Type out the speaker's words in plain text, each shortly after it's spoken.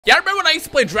Yeah, I remember when I used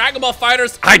to play Dragon Ball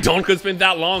FighterZ? I don't, because it's been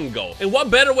that long ago. And what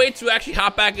better way to actually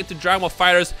hop back into Dragon Ball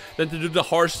FighterZ than to do the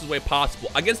harshest way possible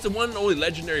against the one and only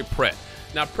legendary Pret.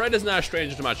 Now, Pret is not a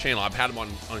stranger to my channel. I've had him on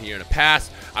here in the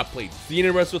past. I played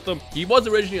Xenoverse with him. He was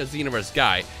originally a Xenoverse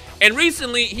guy. And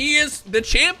recently, he is the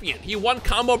champion. He won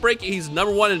Combo Break. He's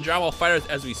 #1 in Dragon Ball FighterZ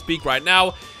as we speak right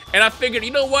now. And I figured,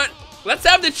 you know what? Let's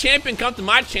have the champion come to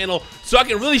my channel so I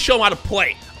can really show him how to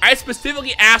play. I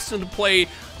specifically asked him to play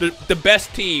the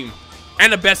best team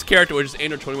and the best character, which is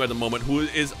Android 21 at the moment, who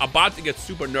is about to get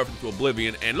super nerfed into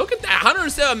oblivion. And look at that,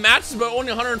 107 matches, but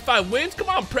only 105 wins. Come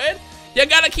on, Pred. You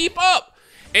gotta keep up.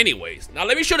 Anyways, now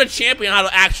let me show the champion how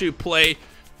to actually play.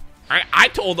 I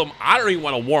told him I don't even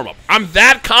want a warm-up. I'm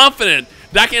that confident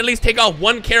that I can at least take out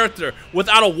one character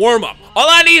without a warm-up. All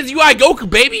I need is UI Goku,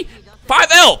 baby.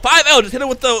 5L. Just hit it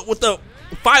with the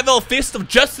 5L fist of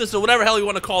justice or whatever hell you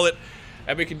want to call it.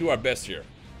 And we can do our best here.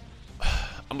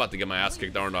 I'm about to get my ass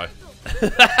kicked, aren't I?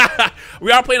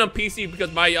 We are playing on PC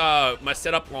because my my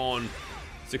setup on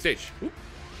 6H.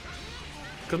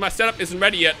 Because my setup isn't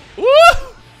ready yet. Woo!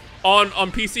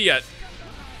 On PC yet.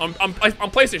 On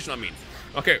PlayStation, I mean.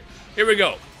 Okay, here we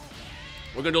go.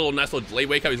 We're gonna do a little nice little delay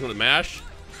wake up. He's gonna mash.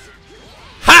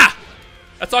 Ha!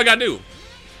 That's all I gotta do.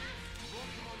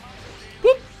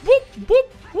 Whoop, whoop,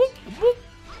 whoop, whoop, whoop.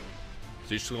 So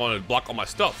you're just gonna block all my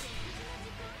stuff.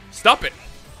 Stop it.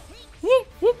 Whoop,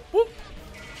 whoop, whoop.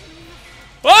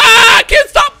 Ah! I can't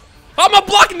stop! How am I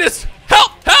blocking this?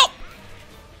 Help! Help!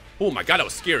 Oh my god, that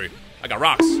was scary. I got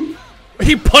rocks.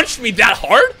 He punched me that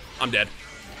hard? I'm dead.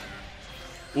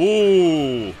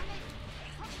 Ooh.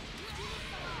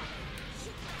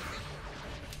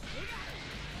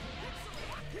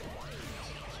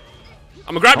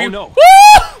 I'm gonna grab you. No.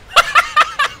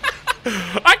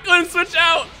 I couldn't switch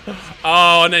out.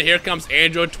 Oh, and then here comes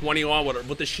Android 21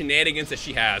 with the shenanigans that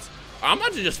she has. I'm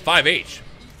about to just 5H.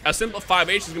 A simple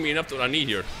 5H is gonna be enough to what I need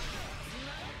here.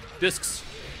 Discs.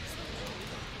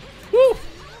 Woo.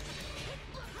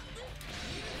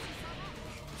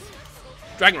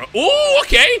 Dragon Ball. Ooh,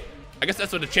 okay. I guess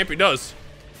that's what the champion does.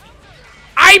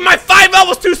 My 5L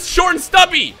was too short and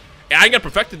stubby. Yeah, I got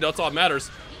perfected. That's all that matters.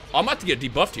 Oh, I'm about to get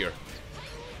debuffed here.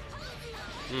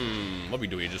 What are we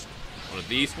doing? Just one of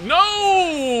these?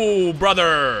 No,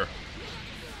 brother.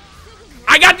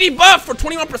 I got debuffed for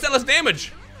 21% less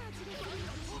damage.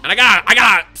 And I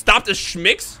gotta stop this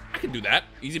schmicks. I can do that.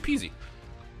 Easy peasy.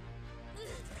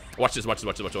 Watch this, watch this,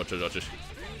 watch this, watch this, watch this.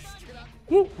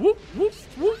 Whoop, whoop, whoop,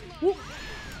 whoop, whoop.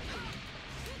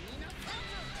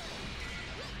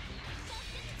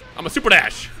 I'm a super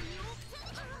dash.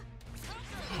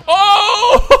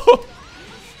 Oh!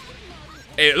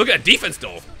 Hey, look at that defense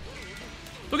though.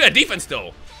 Look at that defense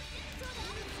though.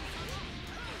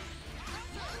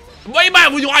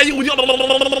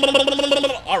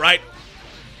 All right.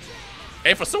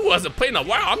 Hey, for someone who hasn't played in a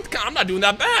while, I'm not doing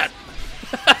that bad.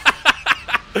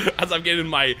 As I'm getting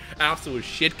my absolute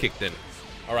shit kicked in.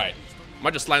 All right. I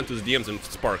might just slide into his DMs and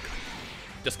spark.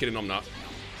 Just kidding, no, I'm not.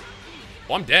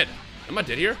 Oh, I'm dead. Am I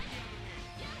dead here?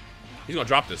 He's gonna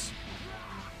drop this.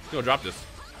 He's gonna drop this.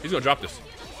 He's gonna drop this.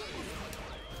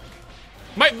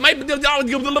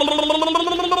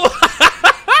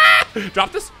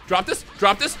 Drop this, drop this,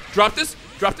 drop this, drop this,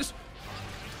 drop this.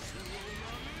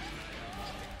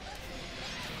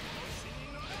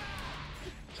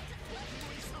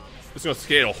 This is gonna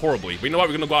scale horribly, but you know what?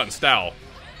 We're gonna go out in style.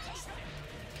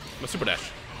 My super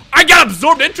dash. I got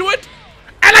absorbed into it,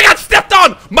 and I got stepped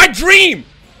on! My dream!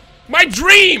 My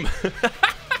dream!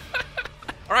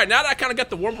 Alright, now that I kind of got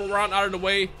the warm round out of the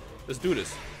way, let's do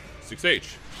this.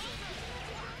 6H.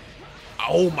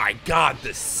 Oh my god,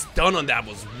 the stun on that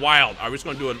was wild. Alright, we're just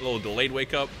gonna do a little delayed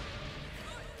wake up.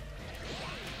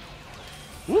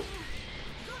 Whoop.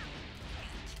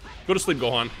 Go to sleep,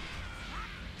 Gohan.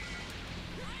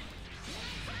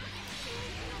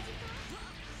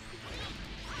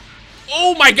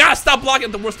 Oh my god, stop blocking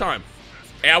at the worst time.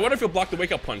 Hey, I wonder if he'll block the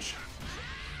wake up punch.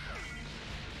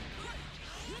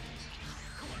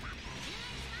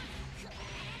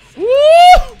 Woo!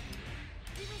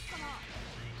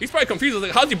 He's probably confused.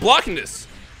 Like, how's he blocking this?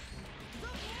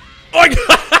 Oh my god!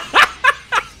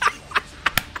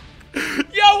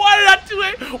 Yo, why did I do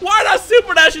it? Why did I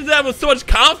super dash into that with so much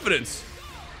confidence?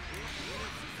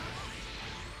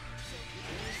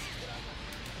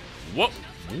 Whoop!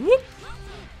 Whoop!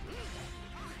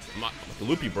 I'm not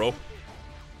loopy, bro.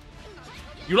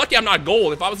 You're lucky I'm not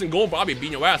gold. If I was in gold, bro, I'd be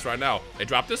beating your ass right now. Hey,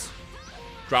 drop this.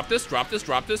 Drop this, drop this,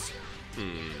 drop this.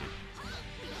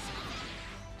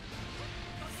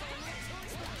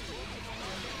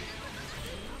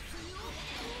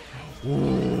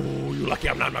 Ooh, you're lucky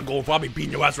I'm not in my gold. I'll be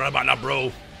beating your ass right about now,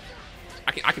 bro.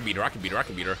 I can beat her. I can beat her. I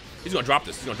can beat her. He's gonna drop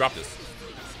this. He's gonna drop this.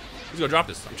 He's gonna drop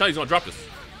this. I'm telling you, he's gonna drop this.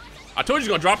 I told you he's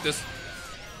gonna drop this.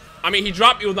 I mean, he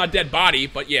dropped me with my dead body,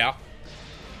 but yeah. All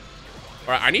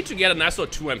right, I need to get a nice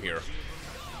little 2M here.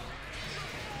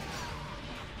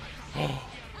 Oh,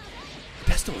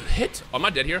 that's still a hit. Oh, am I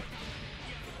dead here?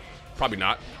 Probably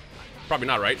not. Probably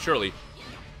not, right? Surely.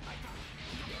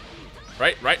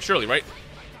 Right? Right? Surely, right?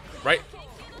 Right?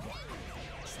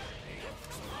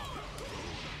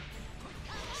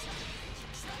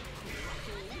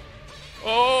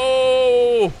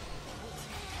 Oh!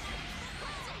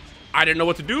 I didn't know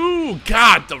what to do.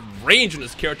 God, the range on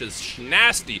this character is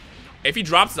nasty. If he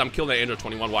drops this, I'm killing that Android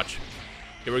 21. Watch.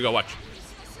 Here we go. Watch.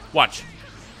 Watch.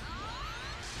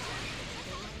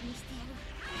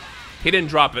 He didn't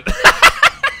drop it.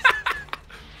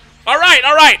 All right,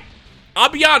 all right. I'll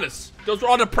be honest. Those were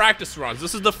all the practice runs.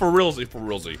 This is the for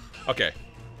realsy. Okay.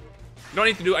 You don't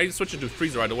need to do. I need to switch it to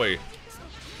freezer right away.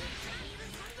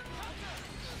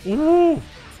 Ooh.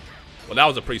 Well, that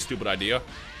was a pretty stupid idea.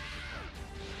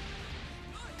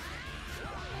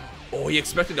 Oh, he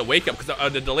expected to wake up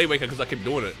because the delay wake up because I kept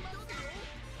doing it.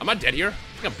 Am I dead here?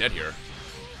 I think I'm dead here.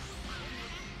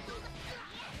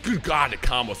 Good God, the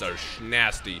combos are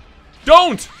nasty.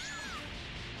 Don't!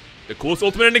 The coolest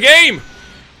ultimate in the game!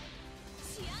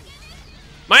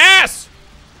 My ass!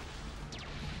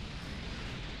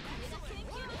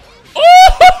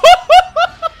 Oh!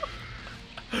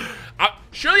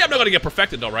 Surely I'm not gonna get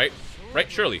perfected though, right? Right?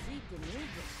 Surely.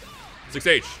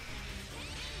 6H.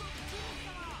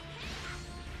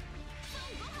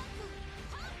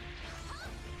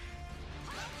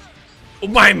 Oh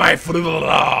my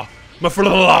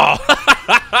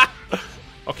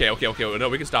Okay. No,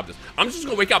 we can stop this. I'm just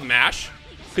gonna wake up Mash,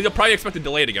 because you'll probably expect a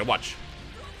delay again. Watch.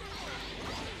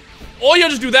 Oh, you'll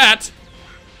just do that.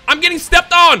 I'm getting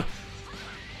stepped on.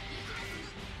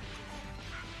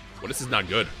 Well, this is not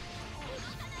good.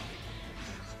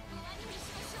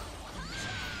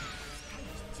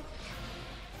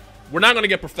 We're not gonna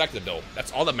get perfected though.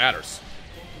 That's all that matters.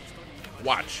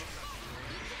 Watch.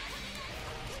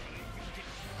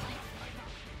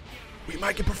 We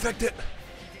might get perfected.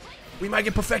 We might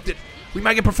get perfected. We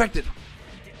might get perfected.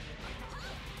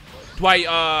 Do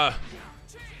I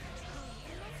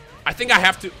think I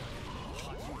have to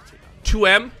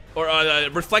 2M or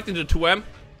reflect into 2M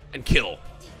and kill.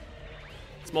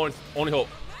 It's my only hope.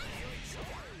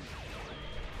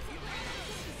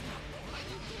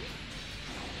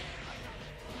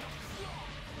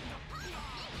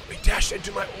 Let me dash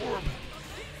into my orb.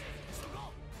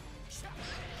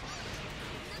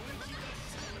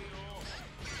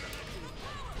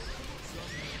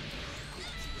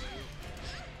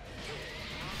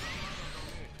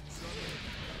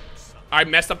 I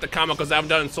messed up the combo because I haven't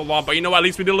done it in so long, but you know what? At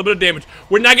least we did a little bit of damage.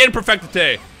 We're not getting perfected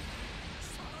today.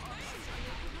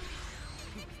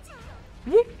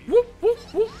 Whoop, whoop, whoop,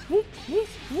 whoop, whoop, whoop,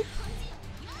 whoop.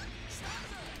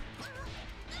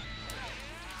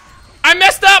 I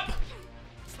messed up!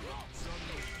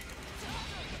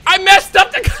 I messed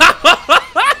up the combo!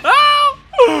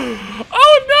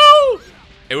 Oh no!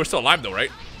 Hey, we're still alive though, right?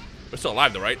 We're still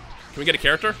alive though, right? Can we get a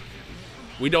character?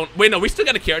 We don't. Wait, no, we still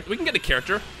got a character. We can get a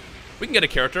character. We can get a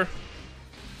character.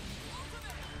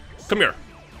 Come here.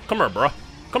 Come here, bro.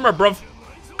 Come here, bruv.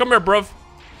 Come here, bruv.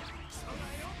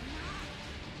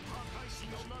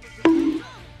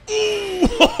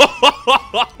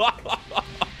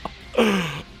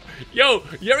 Yo,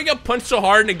 you ever get punched so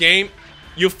hard in a game,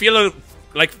 you feel it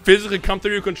like physically come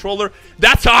through your controller?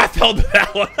 That's how I felt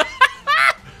that one.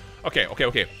 Okay.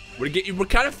 We're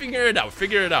kind of figuring it out.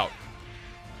 Figure it out.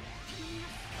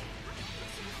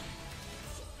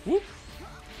 Whoop.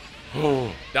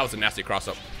 Oh, that was a nasty cross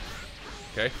up.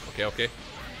 Okay.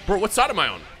 Bro, what side am I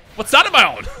on? What side am I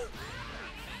on?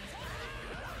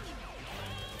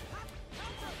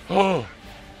 Oh.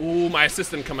 Ooh, my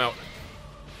assistant come out.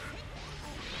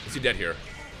 Is he dead here?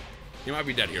 He might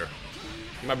be dead here.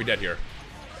 He might be dead here.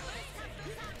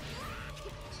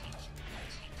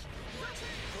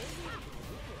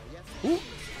 Ooh.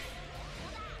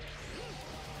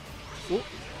 Ooh.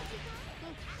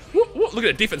 Ooh, ooh, look at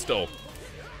that defense though.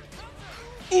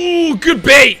 Ooh, good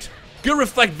bait. Good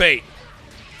reflect bait.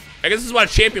 I guess this is what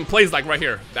a champion plays like right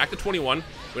here. Back to 21.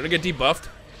 We're gonna get debuffed.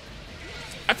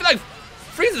 I feel like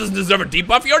Frieza doesn't deserve a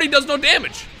debuff. He already does no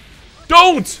damage.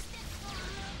 Don't.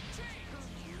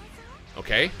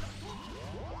 Okay.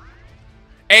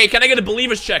 Hey, can I get a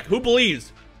believers check? Who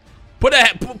believes? Put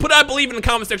I believe in the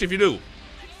comment section if you do.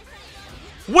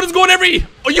 What is going every?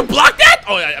 Oh, you blocked that?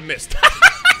 Oh, I missed.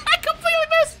 I completely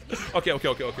missed. Okay. Let's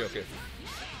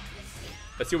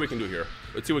see what we can do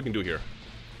here.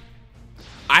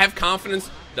 I have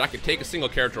confidence that I can take a single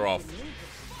character off.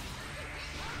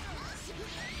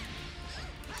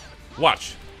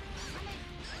 Watch.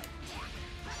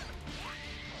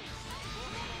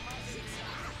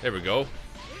 There we go.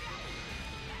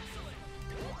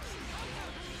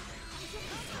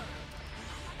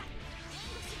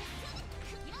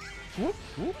 Whoop,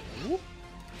 whoop, whoop.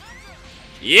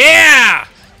 Yeah!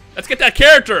 Let's get that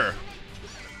character.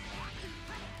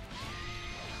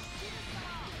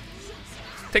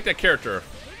 Take that character.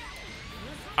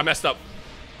 I messed up.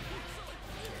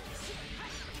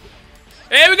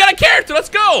 Hey, we got a character. Let's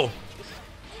go.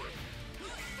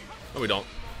 No, we don't.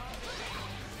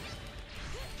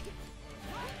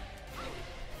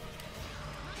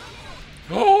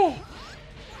 Oh!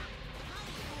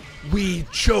 We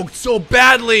choked so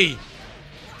badly.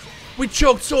 We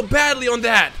choked so badly on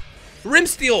that.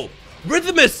 Rhymestyle.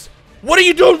 Rhythmus. What are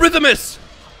you doing, Rhythmus?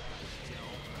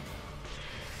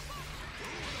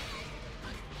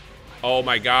 Oh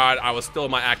my god, I was still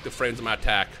in my active frames of my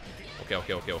attack.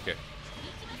 Okay.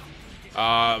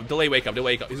 Delay wake up,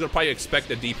 delay wake up. He's gonna probably expect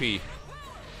a DP.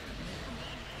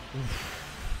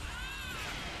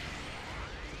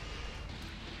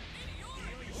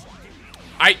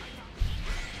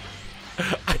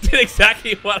 I did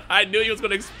exactly what I knew he was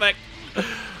gonna expect.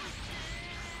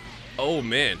 Oh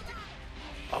man.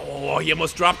 Oh, he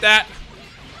almost dropped that.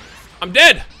 I'm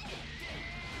dead.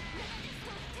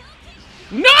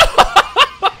 No!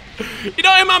 You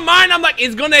know, in my mind, I'm like,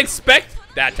 he's gonna expect.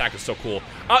 That attack is so cool.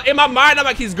 In my mind, I'm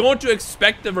like, he's going to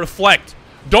expect the reflect.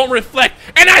 Don't reflect.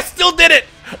 And I still did it.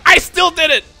 I still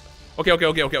did it.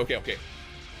 Okay.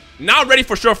 Now I'm ready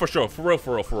for sure. For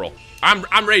real.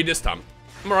 I'm ready this time.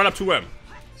 I'm gonna run up to him.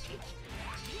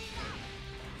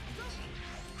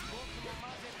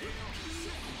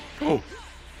 Oh.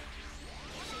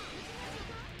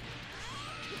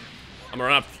 I'm gonna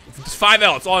run up. It's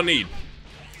 5L. It's all I need.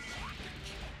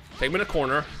 Take him in a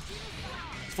corner.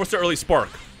 Force the early spark.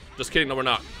 Just kidding. No, we're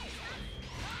not.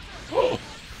 Oh.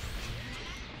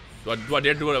 Do I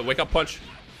dare do a wake up punch?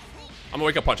 I'm gonna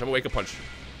wake up punch.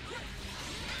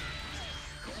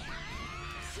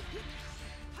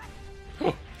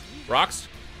 Oh. Rocks.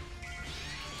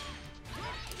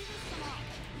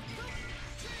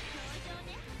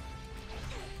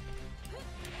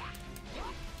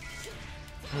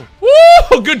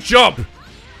 Woo! Good jump.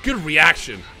 Good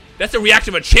reaction. That's the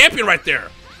reaction of a champion right there.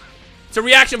 It's a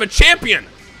reaction of a champion.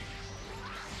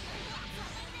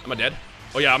 Am I dead?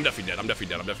 Oh yeah, I'm definitely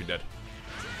dead.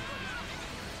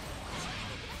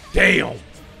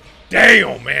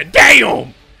 Damn, man.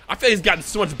 Damn. I feel he's gotten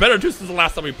so much better too since the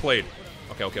last time we played.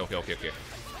 Okay.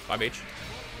 5H.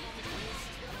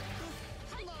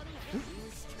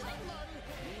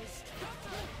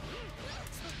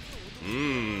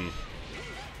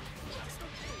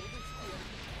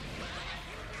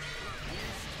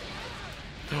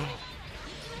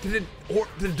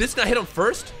 Did this not hit him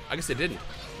first? I guess it didn't.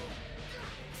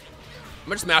 I'm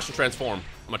gonna just master transform.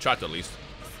 I'm gonna try to at least.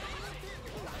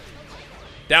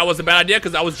 That was a bad idea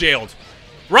because I was jailed.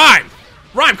 Rhyme,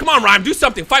 come on, Rhyme, do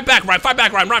something. Fight back, Rhyme. Rhyme, fight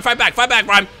back, Rhyme. Fight back,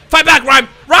 Rhyme.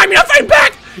 Rhyme, you're not fighting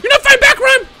back.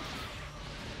 Rhyme.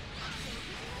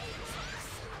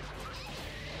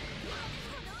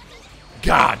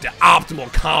 God, the optimal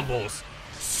combos.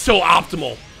 So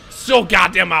optimal. So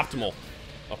goddamn optimal.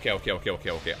 Okay. I'm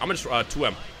gonna just 2M.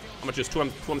 I'm gonna just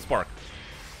 2M spark.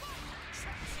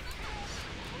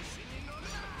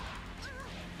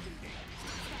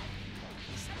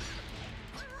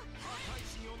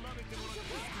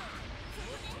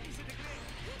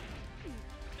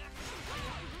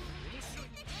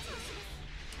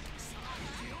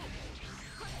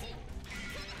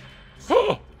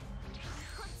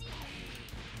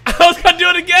 I was gonna do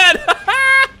it again.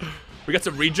 We got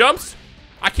some re-jumps.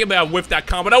 I can't believe I whiffed that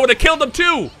combo. I would have killed him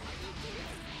too.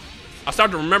 I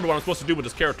started to remember what I'm supposed to do with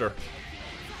this character.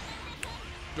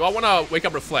 Do I want to wake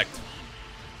up reflect?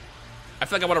 I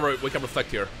feel like I want to wake up reflect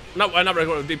here. No, not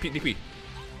DP.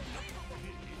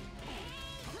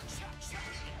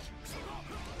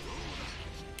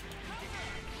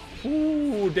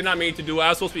 Ooh, did not mean to do it. I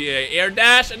was supposed to be an air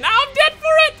dash, and now I'm dead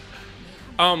for it.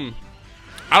 I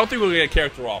don't think we're gonna get a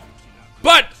character off.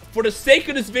 But for the sake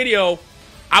of this video,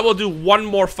 I will do one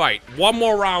more fight, one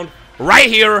more round, right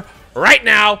here, right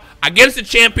now, against the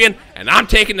champion, and I'm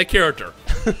taking the character.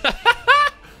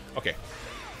 Okay.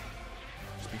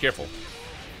 Just be careful.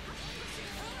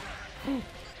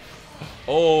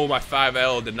 Oh, my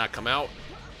 5L did not come out.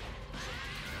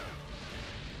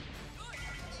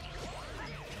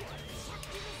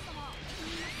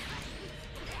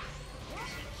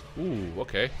 Ooh,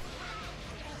 okay.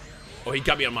 Oh, he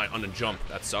got me on the jump.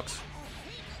 That sucks.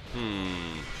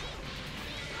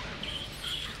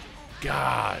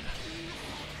 God.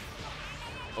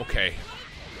 Okay.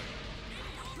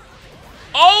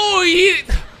 Oh, yeah.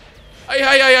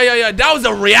 That was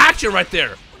a reaction right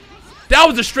there. That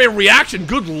was a straight reaction.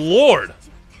 Good Lord.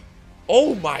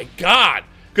 Oh my God.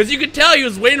 Because you could tell he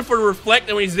was waiting for the reflect,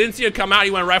 and when he didn't see it come out,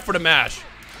 he went right for the mash.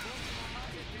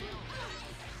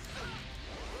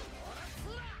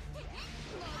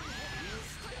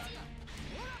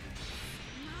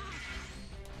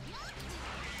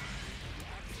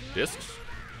 Discs.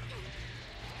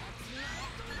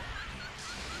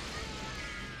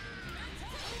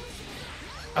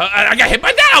 I got hit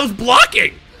by that. I was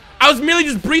blocking. I was merely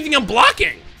just breathing and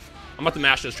blocking. I'm about to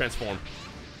mash this transform.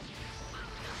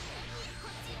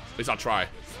 At least I'll try.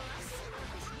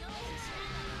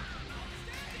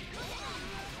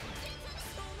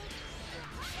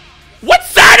 What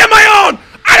side am I on?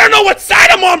 I don't know what side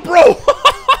I'm on, bro.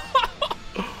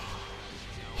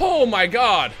 Oh my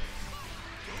God.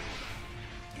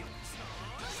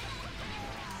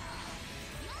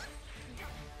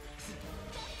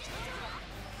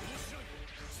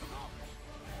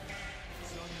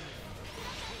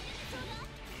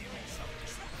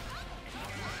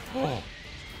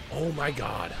 Oh my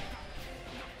God.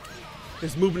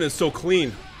 His movement is so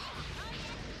clean.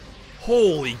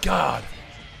 Holy God.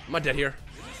 Am I dead here?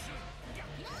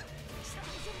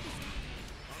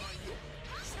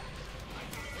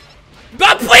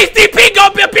 God, please DP! Go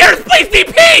up here! Please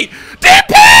DP!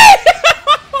 DP!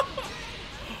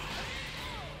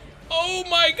 Oh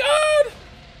my God.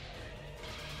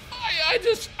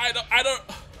 I don't.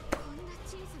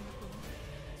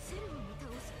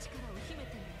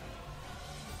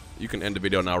 You can end the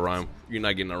video now, Rhyme. You're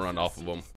not getting a run off of him.